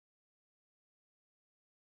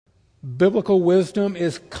Biblical wisdom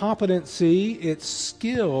is competency, it's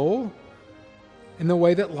skill in the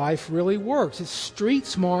way that life really works. It's street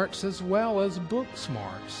smarts as well as book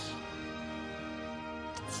smarts.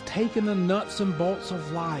 It's taking the nuts and bolts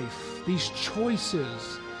of life, these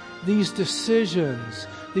choices, these decisions,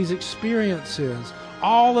 these experiences,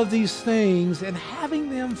 all of these things, and having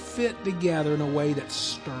them fit together in a way that's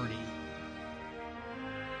sturdy.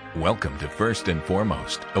 Welcome to First and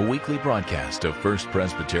Foremost, a weekly broadcast of First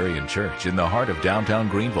Presbyterian Church in the heart of downtown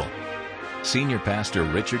Greenville. Senior Pastor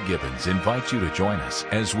Richard Gibbons invites you to join us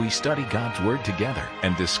as we study God's Word together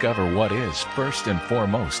and discover what is first and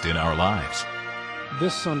foremost in our lives.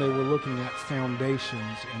 This Sunday we're looking at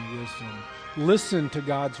foundations in wisdom. Listen to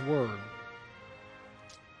God's Word.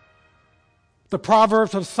 The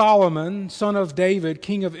Proverbs of Solomon, son of David,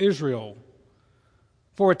 king of Israel,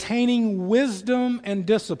 for attaining wisdom and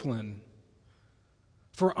discipline,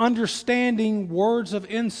 for understanding words of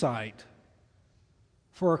insight,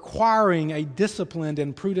 for acquiring a disciplined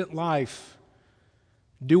and prudent life,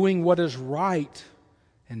 doing what is right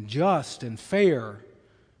and just and fair,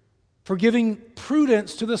 for giving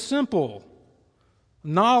prudence to the simple,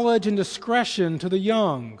 knowledge and discretion to the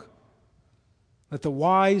young. Let the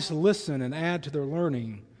wise listen and add to their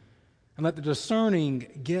learning, and let the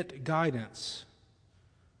discerning get guidance.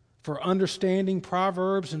 For understanding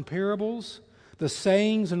proverbs and parables, the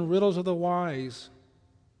sayings and riddles of the wise.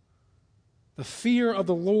 The fear of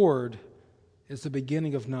the Lord is the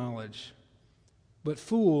beginning of knowledge, but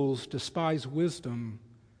fools despise wisdom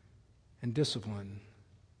and discipline.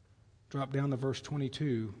 Drop down to verse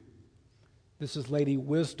 22. This is Lady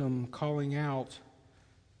Wisdom calling out.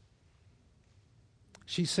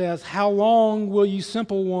 She says, "How long will you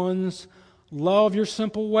simple ones love your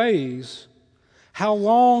simple ways? How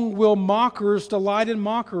long will mockers delight in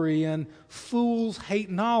mockery and fools hate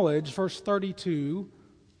knowledge?" Verse 32.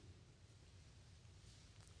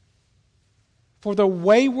 "For the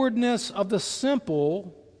waywardness of the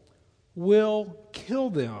simple will kill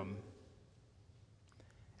them,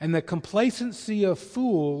 and the complacency of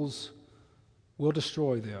fools will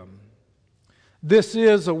destroy them." This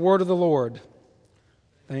is the word of the Lord.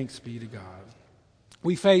 Thanks be to God.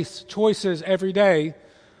 We face choices every day.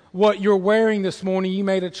 What you're wearing this morning, you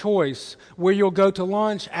made a choice. Where you'll go to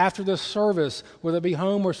lunch after the service, whether it be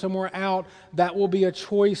home or somewhere out, that will be a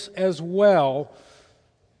choice as well.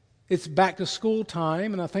 It's back to school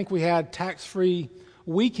time, and I think we had tax-free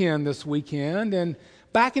weekend this weekend. And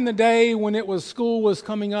back in the day when school was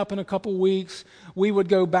coming up in a couple weeks, we would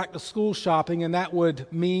go back to school shopping, and that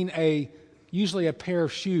would mean usually a pair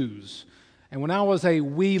of shoes. And when I was a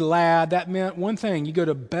wee lad, that meant one thing. You go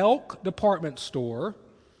to Belk department store.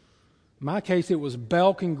 In my case, it was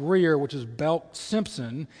Belk and Greer, which is Belk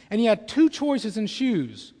Simpson, and you had two choices in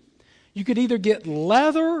shoes. You could either get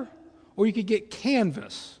leather or you could get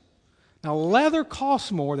canvas. Now, leather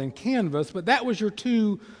costs more than canvas, but that was your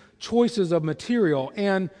two choices of material.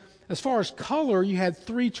 And as far as color, you had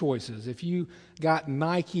three choices. If you got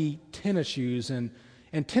Nike tennis shoes, and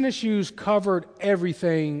tennis shoes covered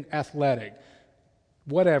everything athletic.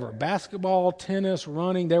 Whatever, basketball, tennis,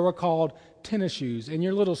 running, they were called tennis shoes. And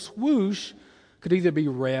your little swoosh could either be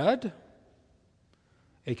red,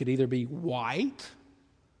 it could either be white,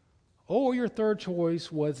 or your third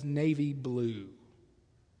choice was navy blue.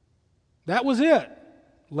 That was it.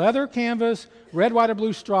 Leather, canvas, red, white, or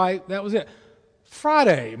blue stripe, that was it.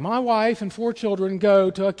 Friday, my wife and 4 children go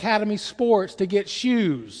to Academy Sports to get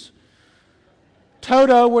shoes.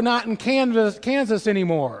 Toto, we're not in Kansas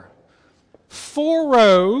anymore. 4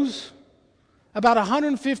 rows, about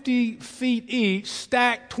 150 feet each,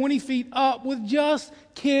 stacked 20 feet up with just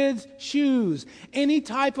kids' shoes. Any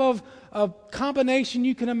type of combination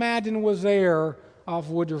you can imagine was there off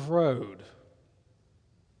Woodruff Road.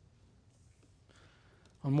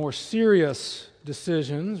 On more serious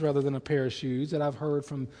decisions, rather than a pair of shoes that I've heard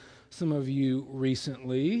from some of you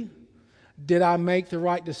recently, did I make the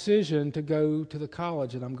right decision to go to the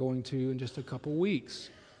college that I'm going to in just a couple weeks?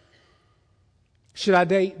 Should I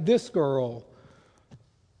date this girl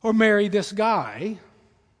or marry this guy?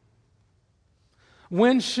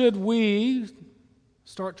 When should we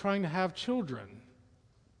start trying to have children?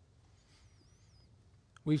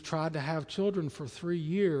 We've tried to have children for 3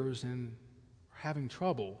 years and are having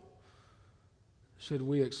trouble. Should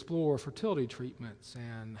we explore fertility treatments,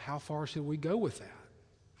 and how far should we go with that?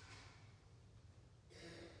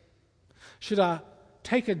 Should I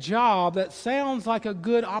take a job that sounds like a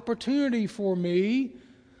good opportunity for me,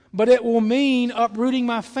 but it will mean uprooting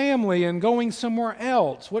my family and going somewhere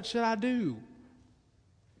else? What should I do?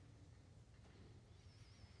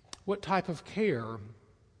 What type of care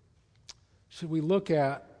should we look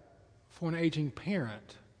at for an aging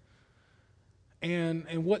parent?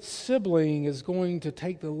 And what sibling is going to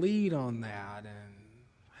take the lead on that? And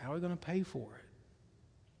how are we going to pay for it?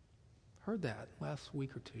 Heard that last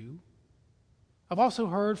week or two. I've also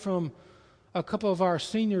heard from a couple of our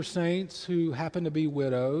senior saints who happen to be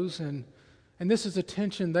widows, and this is the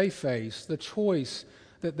tension they face, the choice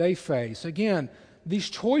that they face. Again, these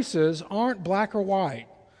choices aren't black or white.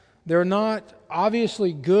 They're not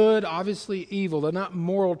obviously good, obviously evil. They're not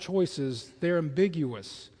moral choices. They're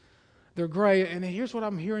ambiguous. They're gray. And here's what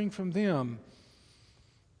I'm hearing from them.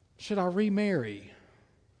 Should I remarry?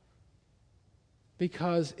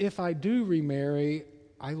 Because if I do remarry,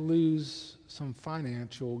 I lose some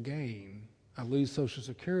financial gain. I lose Social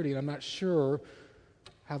Security, and I'm not sure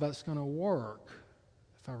how that's going to work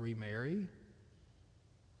if I remarry.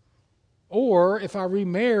 Or if I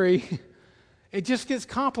remarry, it just gets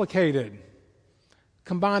complicated.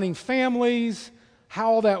 Combining families,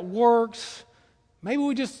 how all that works. Maybe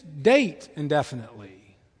we just date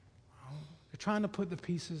indefinitely. They're trying to put the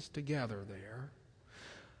pieces together there.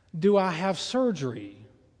 Do I have surgery?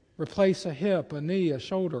 Replace a hip, a knee, a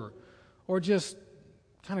shoulder, or just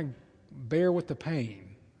kind of bear with the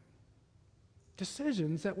pain?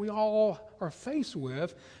 Decisions that we all are faced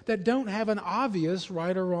with that don't have an obvious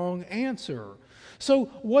right or wrong answer. So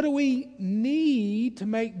what do we need to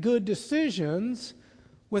make good decisions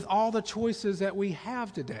with all the choices that we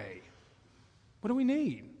have today? What do we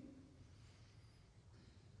need?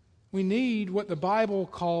 We need what the Bible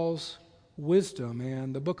calls wisdom,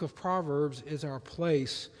 and the book of Proverbs is our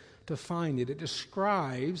place to find it. It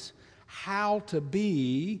describes how to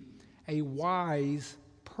be a wise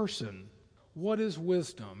person. What is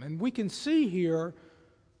wisdom? And we can see here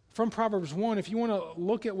from Proverbs 1, if you want to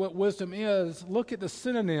look at what wisdom is, look at the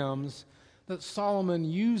synonyms that Solomon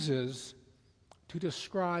uses to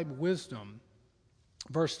describe wisdom.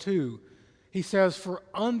 Verse 2, he says, for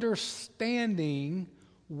understanding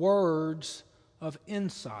words of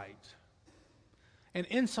insight. And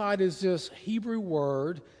insight is this Hebrew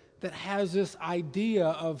word that has this idea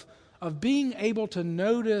of being able to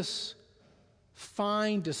notice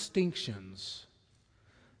fine distinctions,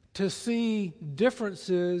 to see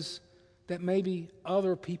differences that maybe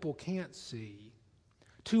other people can't see,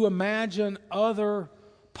 to imagine other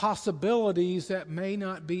possibilities that may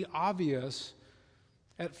not be obvious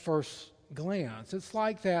at first glance. It's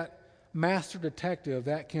like that master detective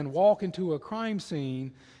that can walk into a crime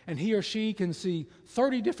scene and he or she can see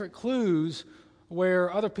 30 different clues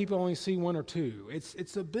where other people only see one or two. It's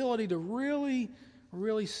the ability to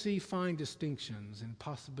really see fine distinctions and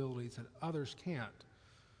possibilities that others can't.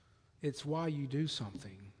 It's why you do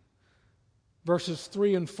something. Verses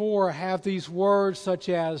 3 and 4 have these words such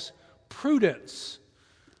as prudence.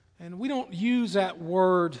 And we don't use that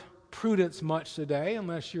word prudence much today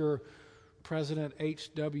unless you're President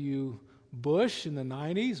H.W. Bush in the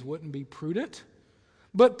 90s. Wouldn't be prudent.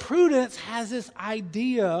 But prudence has this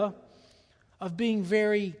idea of being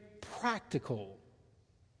very practical,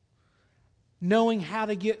 knowing how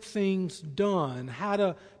to get things done, how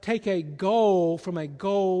to take a goal from a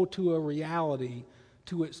goal to a reality,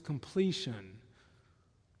 to its completion.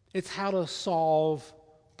 It's how to solve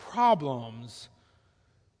problems.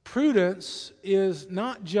 Prudence is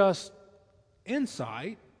not just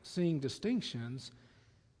insight, seeing distinctions,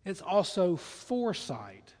 it's also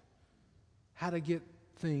foresight, how to get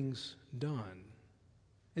things done.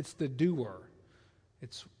 It's the doer.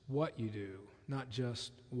 It's what you do, not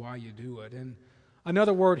just why you do it. And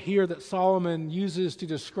another word here that Solomon uses to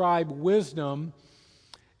describe wisdom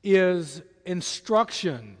is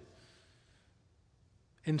instruction.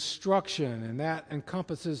 Instruction, and that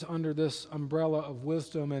encompasses under this umbrella of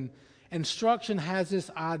wisdom. And instruction has this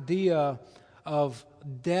idea of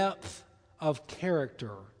depth of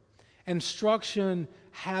character. Instruction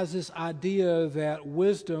has this idea that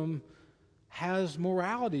wisdom has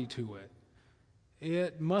morality to it.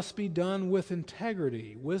 It must be done with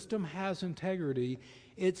integrity. Wisdom has integrity.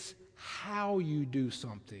 It's how you do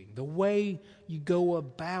something, the way you go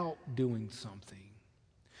about doing something.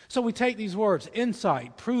 So we take these words,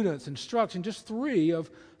 insight, prudence, instruction, just 3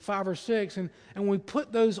 of 5 or 6, and we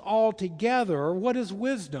put those all together. What is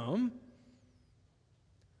wisdom?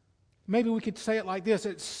 Maybe we could say it like this.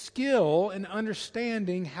 It's skill in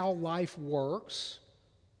understanding how life works.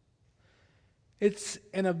 It's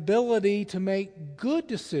an ability to make good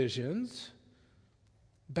decisions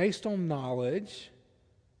based on knowledge,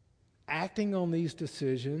 acting on these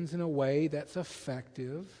decisions in a way that's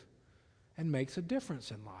effective and makes a difference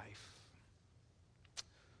in life.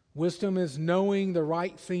 Wisdom is knowing the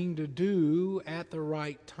right thing to do at the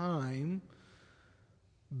right time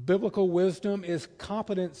Biblical wisdom is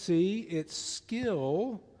competency, it's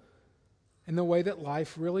skill in the way that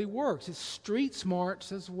life really works. It's street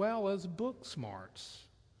smarts as well as book smarts.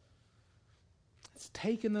 It's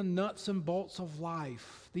taking the nuts and bolts of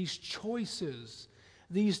life, these choices,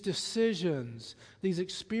 these decisions, these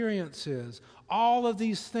experiences, all of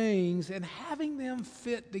these things, and having them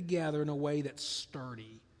fit together in a way that's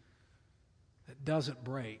sturdy, that doesn't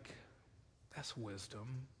break. That's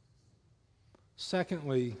wisdom.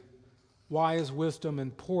 Secondly, why is wisdom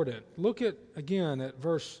important? Look again at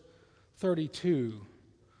verse 32.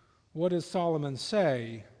 What does Solomon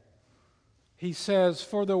say? He says,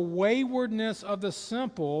 "For the waywardness of the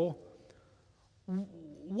simple,"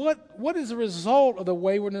 what is the result of the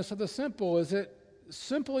waywardness of the simple? Is it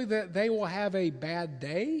simply that they will have a bad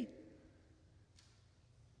day?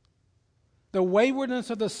 The waywardness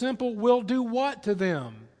of the simple will do what to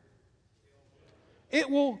them? It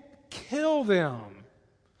will kill them.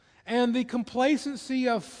 And the complacency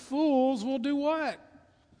of fools will do what?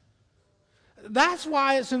 That's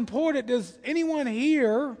why it's important. Does anyone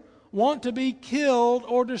here want to be killed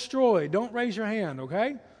or destroyed? Don't raise your hand,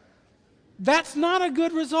 okay? That's not a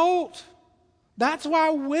good result. That's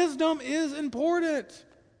why wisdom is important.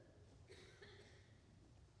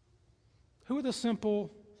 Who are the simple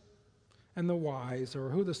and the wise, or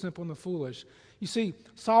who are the simple and the foolish? You see,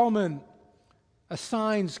 Solomon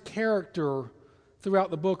assigns character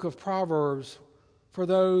throughout the book of Proverbs for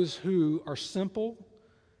those who are simple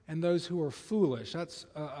and those who are foolish. That's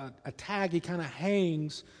a tag he kind of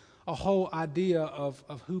hangs a whole idea of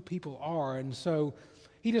who people are. And so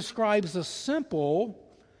he describes the simple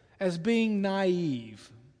as being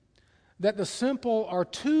naive, that the simple are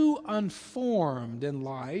too unformed in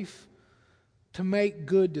life to make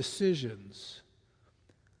good decisions.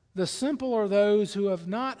 The simple are those who have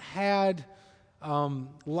not had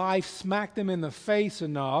life smack them in the face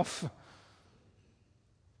enough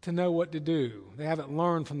to know what to do. They haven't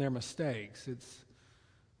learned from their mistakes. It's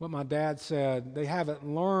what my dad said. They haven't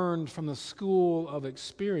learned from the school of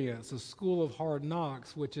experience, the school of hard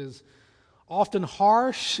knocks, which is often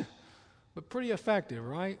harsh, but pretty effective,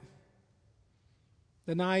 right?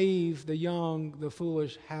 The naive, the young, the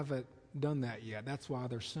foolish haven't done that yet. That's why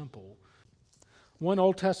they're simple. One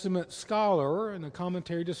Old Testament scholar in a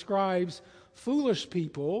commentary describes foolish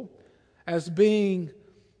people as being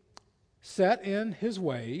set in his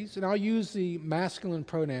ways, and I'll use the masculine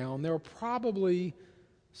pronoun. There are probably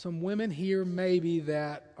some women here maybe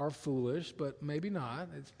that are foolish, but maybe not.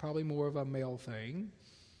 It's probably more of a male thing.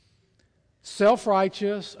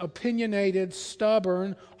 Self-righteous, opinionated,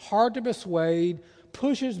 stubborn, hard to persuade,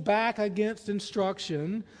 pushes back against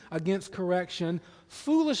instruction, against correction.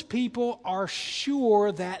 Foolish people are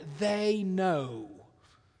sure that they know.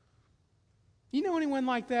 You know anyone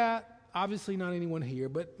like that? Obviously not anyone here,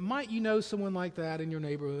 but might you know someone like that in your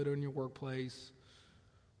neighborhood or in your workplace?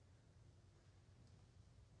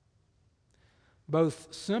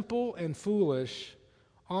 Both simple and foolish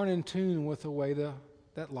aren't in tune with the way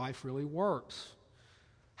that life really works.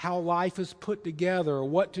 How life is put together,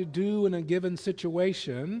 what to do in a given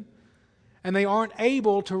situation, and they aren't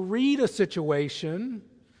able to read a situation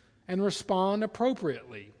and respond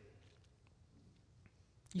appropriately.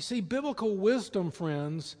 You see, biblical wisdom,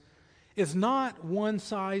 friends, is not one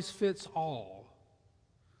size fits all.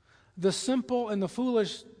 The simple and the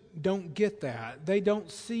foolish don't get that. They don't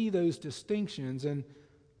see those distinctions. And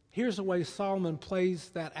here's the way Solomon plays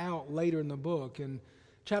that out later in the book. In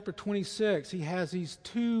chapter 26, he has these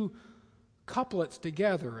two couplets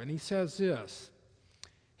together, and he says this.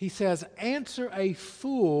 He says, "Answer a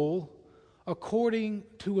fool according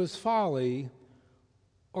to his folly,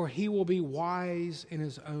 or he will be wise in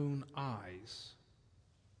his own eyes."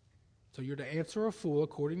 So you're to answer a fool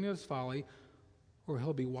according to his folly, or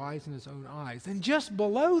he'll be wise in his own eyes. And just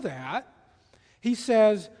below that, he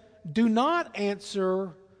says, "Do not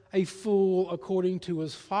answer a fool according to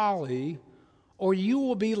his folly, or you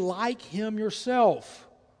will be like him yourself,"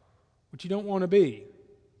 which you don't want to be.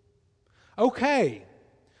 Okay,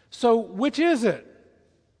 so which is it?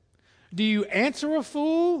 Do you answer a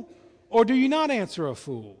fool, or do you not answer a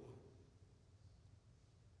fool?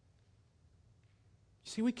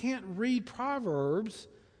 See, we can't read Proverbs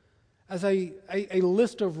as a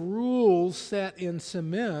list of rules set in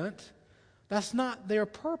cement. That's not their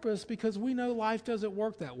purpose, because we know life doesn't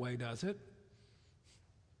work that way, does it?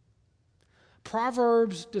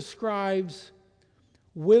 Proverbs describes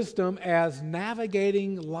wisdom as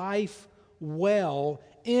navigating life well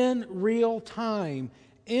in real time,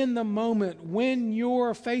 in the moment when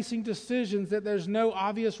you're facing decisions that there's no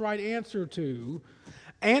obvious right answer to,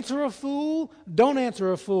 Answer a fool, don't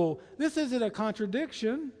answer a fool. This isn't a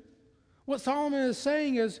contradiction. What Solomon is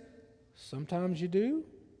saying is, sometimes you do,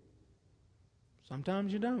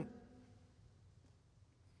 sometimes you don't.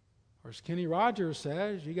 Or as Kenny Rogers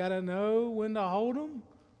says, you got to know when to hold them,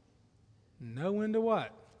 know when to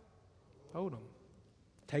what? Hold them.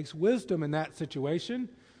 Takes wisdom in that situation,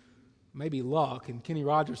 maybe luck in Kenny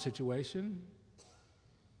Rogers' situation.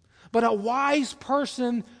 But a wise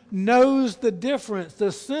person knows the difference.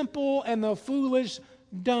 The simple and the foolish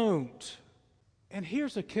don't. And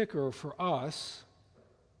here's a kicker for us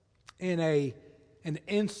in an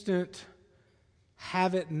instant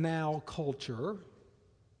have-it-now culture.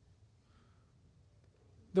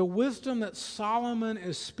 The wisdom that Solomon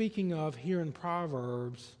is speaking of here in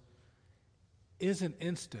Proverbs isn't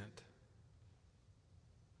instant.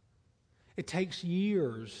 It takes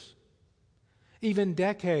years, even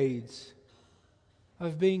decades,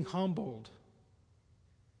 of being humbled,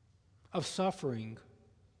 of suffering,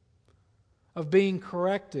 of being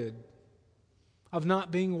corrected, of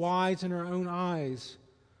not being wise in our own eyes,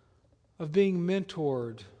 of being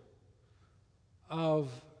mentored, of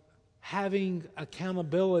having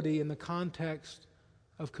accountability in the context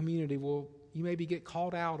of community. Well, you maybe get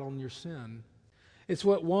called out on your sin. It's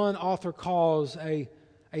what one author calls a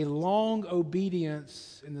long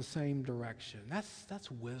obedience in the same direction.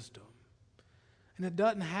 That's wisdom. And it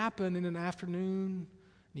doesn't happen in an afternoon.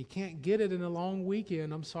 You can't get it in a long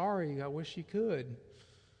weekend. I'm sorry, I wish you could.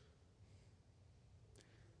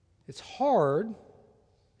 It's hard, it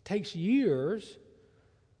takes years,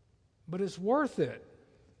 but it's worth it.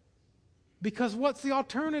 Because what's the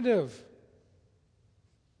alternative?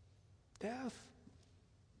 Death,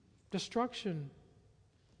 destruction,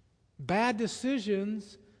 bad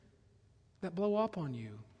decisions that blow up on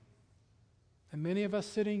you. And many of us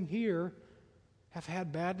sitting here have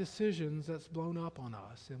had bad decisions that's blown up on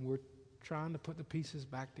us, and we're trying to put the pieces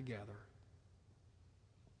back together.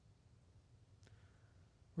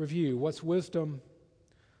 Review. What's wisdom?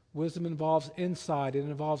 Wisdom involves insight. It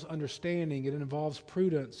involves understanding. It involves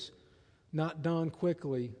prudence. Not done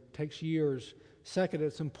quickly. Takes years. Second,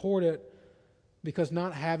 it's important because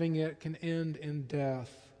not having it can end in death.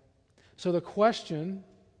 So the question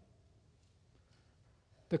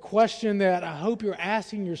that I hope you're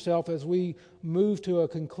asking yourself as we move to a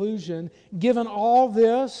conclusion, given all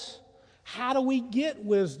this, how do we get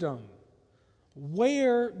wisdom?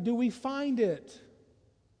 Where do we find it?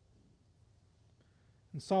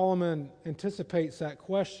 And Solomon anticipates that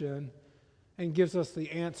question and gives us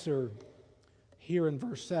the answer here in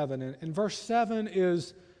verse 7. And verse 7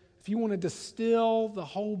 is, if you want to distill the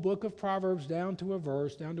whole book of Proverbs down to a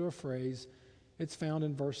verse, down to a phrase, it's found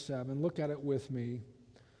in verse 7. Look at it with me.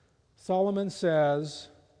 Solomon says,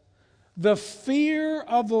 "The fear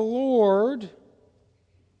of the Lord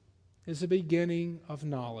is the beginning of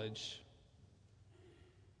knowledge.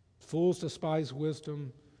 Fools despise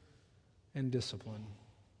wisdom and discipline."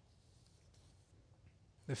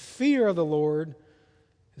 The fear of the Lord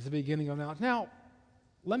is the beginning of knowledge. Now,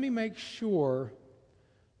 let me make sure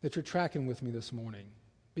that you're tracking with me this morning,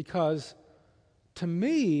 because to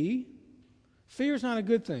me, fear is not a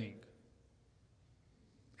good thing.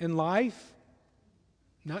 In life,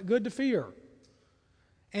 not good to fear.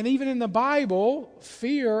 And even in the Bible,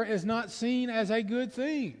 fear is not seen as a good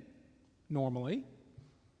thing, normally.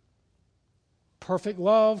 Perfect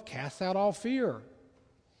love casts out all fear.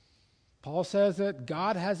 Paul says that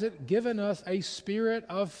God hasn't given us a spirit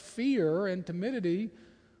of fear and timidity,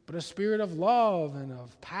 but a spirit of love and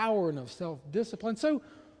of power and of self-discipline. So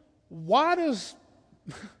why does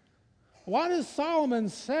Solomon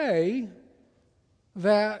say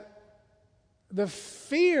that the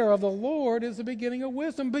fear of the Lord is the beginning of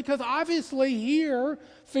wisdom? Because obviously here,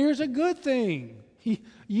 fear is a good thing.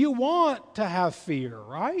 You want to have fear,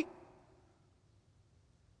 right?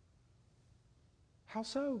 How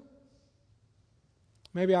so?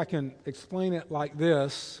 Maybe I can explain it like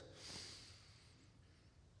this.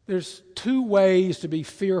 There's two ways to be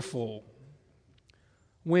fearful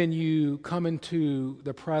when you come into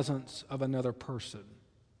the presence of another person.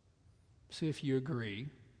 See if you agree.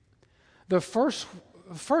 The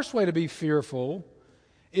first way to be fearful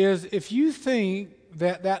is if you think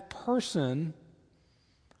that that person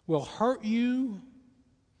will hurt you,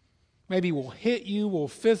 maybe will hit you, will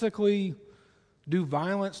physically do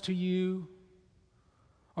violence to you,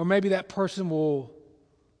 or maybe that person will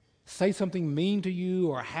say something mean to you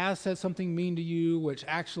or has said something mean to you, which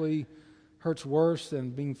actually hurts worse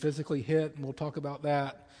than being physically hit, and we'll talk about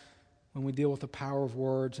that when we deal with the power of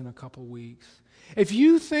words in a couple weeks. If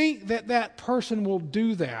you think that that person will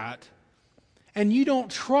do that, and you don't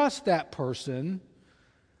trust that person,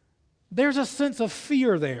 there's a sense of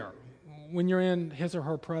fear there when you're in his or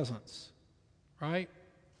her presence, right?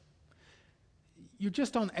 You're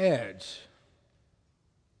just on edge.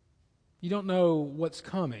 You don't know what's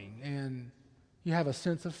coming, and you have a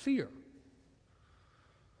sense of fear.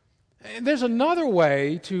 And there's another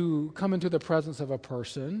way to come into the presence of a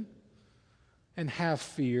person and have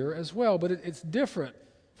fear as well, but it's different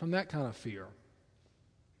from that kind of fear.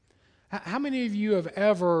 How many of you have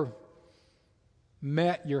ever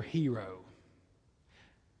met your hero?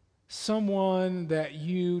 Someone that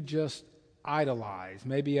you just idolize,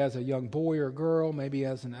 maybe as a young boy or girl, maybe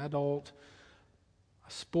as an adult,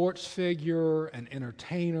 a sports figure, an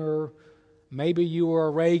entertainer. Maybe you were a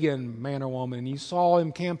Reagan man or woman and you saw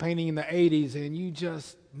him campaigning in the 80s and you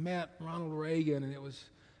just met Ronald Reagan, and it was,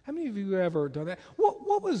 how many of you have ever done that?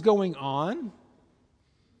 What was going on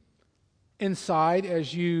inside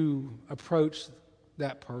as you approached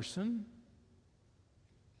that person?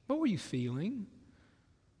 What were you feeling?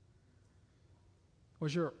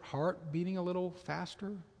 Was your heart beating a little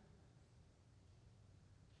faster?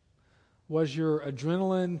 Was your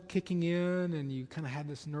adrenaline kicking in and you kind of had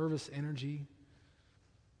this nervous energy?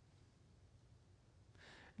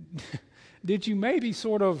 Did you maybe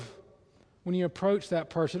sort of, when you approached that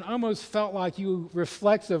person, almost felt like you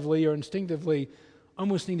reflexively or instinctively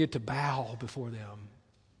almost needed to bow before them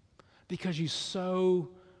because you so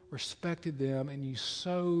respected them and you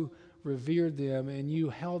so revered them and you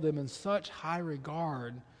held them in such high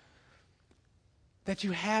regard that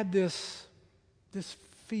you had this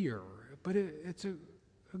fear, but it's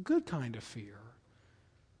a good kind of fear.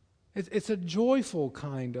 It's a joyful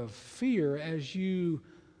kind of fear as you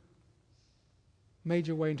made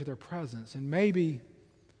your way into their presence. And maybe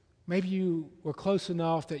you were close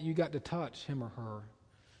enough that you got to touch him or her.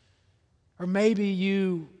 Or maybe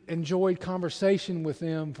you enjoyed conversation with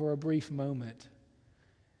them for a brief moment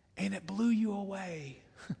and it blew you away.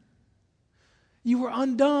 You were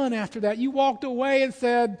undone after that. You walked away and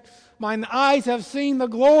said, "Mine eyes have seen the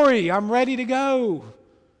glory. I'm ready to go."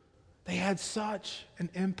 They had such an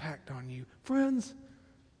impact on you. Friends,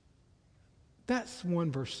 that's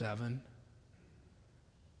 1 verse 7.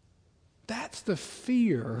 That's the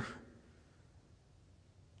fear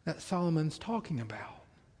that Solomon's talking about.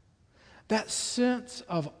 That sense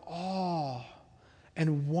of awe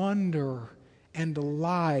and wonder and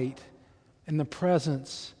delight in the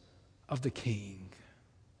presence of the King.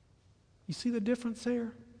 You see the difference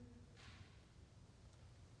there?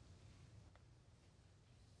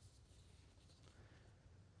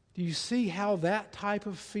 Do you see how that type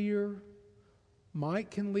of fear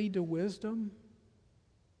can lead to wisdom?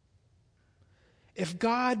 If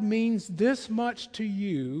God means this much to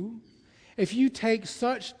you, if you take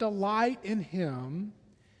such delight in Him,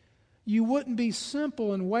 you wouldn't be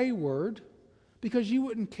simple and wayward because you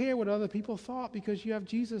wouldn't care what other people thought because you have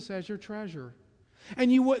Jesus as your treasure.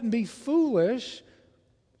 And you wouldn't be foolish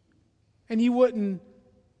and you wouldn't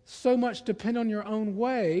so much depend on your own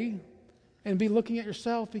way and be looking at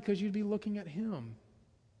yourself because you'd be looking at Him.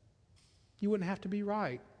 You wouldn't have to be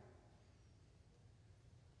right.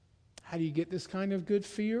 How do you get this kind of good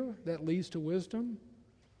fear that leads to wisdom?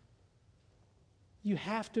 You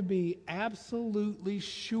have to be absolutely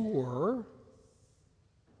sure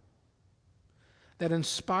that in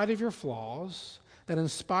spite of your flaws, that in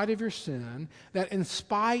spite of your sin, that in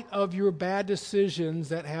spite of your bad decisions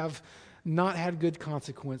that have not had good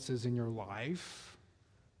consequences in your life,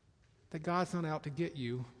 that God's not out to get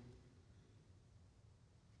you.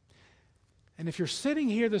 And if you're sitting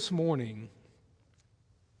here this morning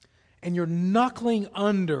and you're knuckling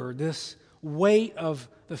under this weight of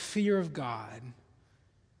the fear of God,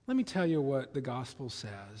 let me tell you what the gospel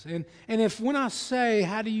says. And if when I say,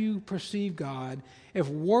 how do you perceive God, if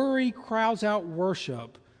worry crowds out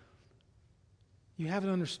worship, you haven't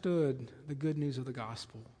understood the good news of the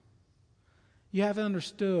gospel. You haven't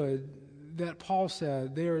understood that Paul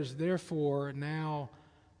said, there is therefore now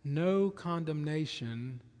no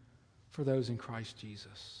condemnation for those in Christ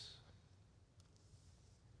Jesus.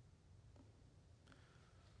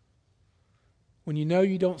 When you know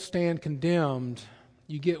you don't stand condemned,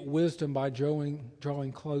 you get wisdom by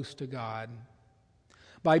drawing close to God,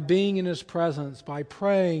 by being in His presence, by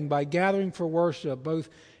praying, by gathering for worship, both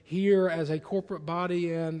here as a corporate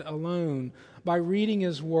body and alone, by reading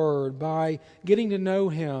His Word, by getting to know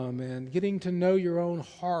Him and getting to know your own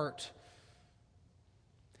heart.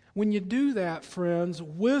 When you do that, friends,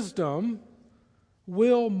 wisdom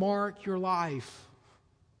will mark your life.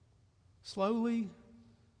 Slowly,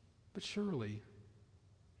 but surely.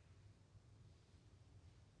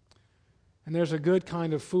 And there's a good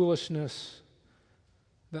kind of foolishness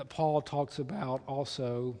that Paul talks about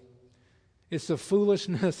also It's the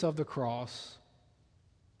foolishness of the cross.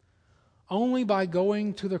 Only by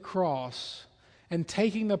going to the cross and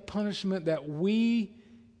taking the punishment that we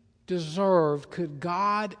deserved could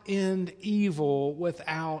God end evil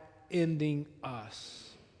without ending us.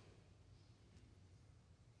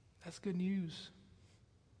 That's good news.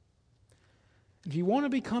 If you want to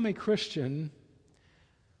become a Christian,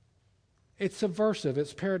 it's subversive,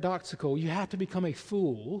 it's paradoxical. You have to become a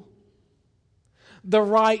fool. The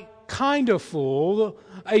right kind of fool,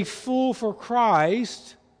 a fool for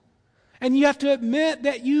Christ. And you have to admit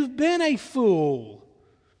that you've been a fool.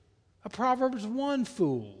 A Proverbs 1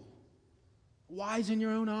 fool. Wise in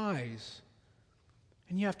your own eyes.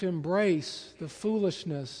 And you have to embrace the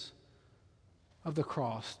foolishness of the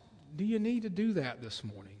cross. Do you need to do that this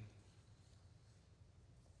morning?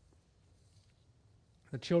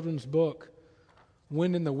 The children's book,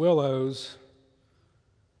 Wind in the Willows,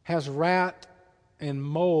 has rat and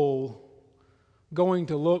mole going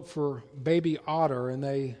to look for baby otter, and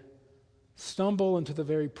they stumble into the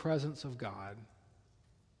very presence of God.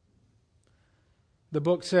 The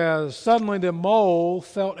book says, suddenly the mole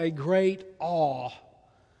felt a great awe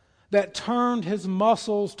that turned his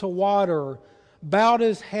muscles to water, bowed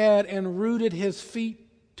his head, and rooted his feet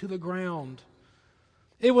to the ground.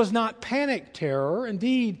 It was not panic terror.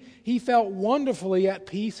 Indeed, he felt wonderfully at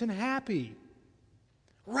peace and happy.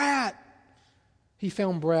 Rat! He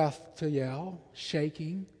found breath to yell,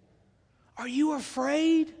 shaking. Are you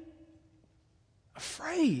afraid?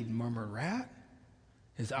 Afraid, murmured Rat,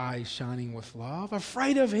 his eyes shining with love.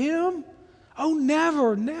 Afraid of him? Oh,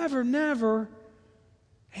 never, never, never.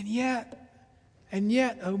 And yet,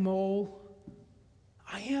 oh mole,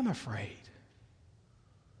 I am afraid.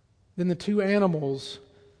 Then the two animals,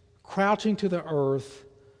 crouching to the earth,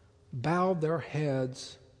 bowed their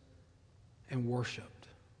heads and worshiped.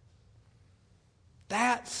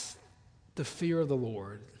 That's the fear of the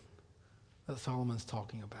Lord that Solomon's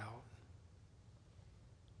talking about.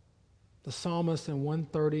 The psalmist in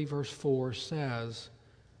 130 verse 4 says,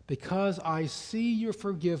 because I see your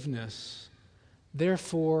forgiveness,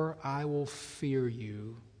 therefore I will fear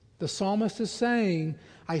you. The psalmist is saying,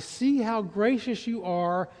 I see how gracious you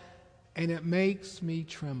are, and it makes me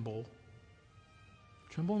tremble.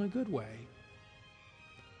 Tremble in a good way.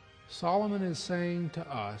 Solomon is saying to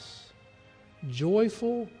us,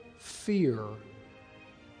 joyful fear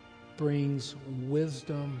brings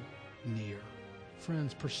wisdom near.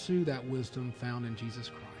 Friends, pursue that wisdom found in Jesus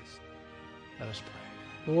Christ. Let us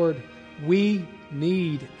pray. Lord, we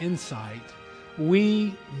need insight.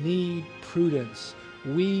 We need prudence.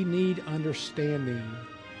 We need understanding.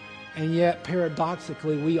 And yet,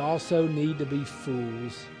 paradoxically, we also need to be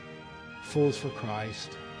fools. Fools for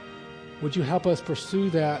Christ. Would you help us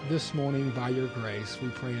pursue that this morning by your grace? We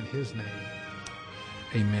pray in His name.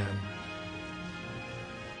 Amen.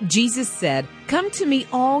 Jesus said, "Come to me,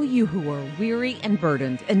 all you who are weary and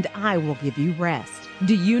burdened, and I will give you rest."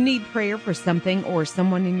 Do you need prayer for something or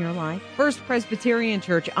someone in your life? First Presbyterian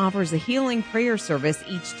Church offers a healing prayer service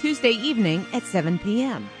each Tuesday evening at 7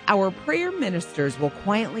 p.m. Our prayer ministers will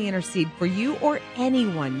quietly intercede for you or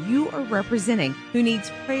anyone you are representing who needs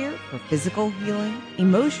prayer for physical healing,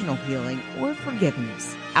 emotional healing, or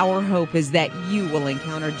forgiveness. Our hope is that you will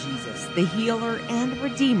encounter Jesus, the healer and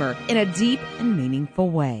Redeemer, in a deep and meaningful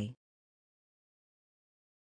way.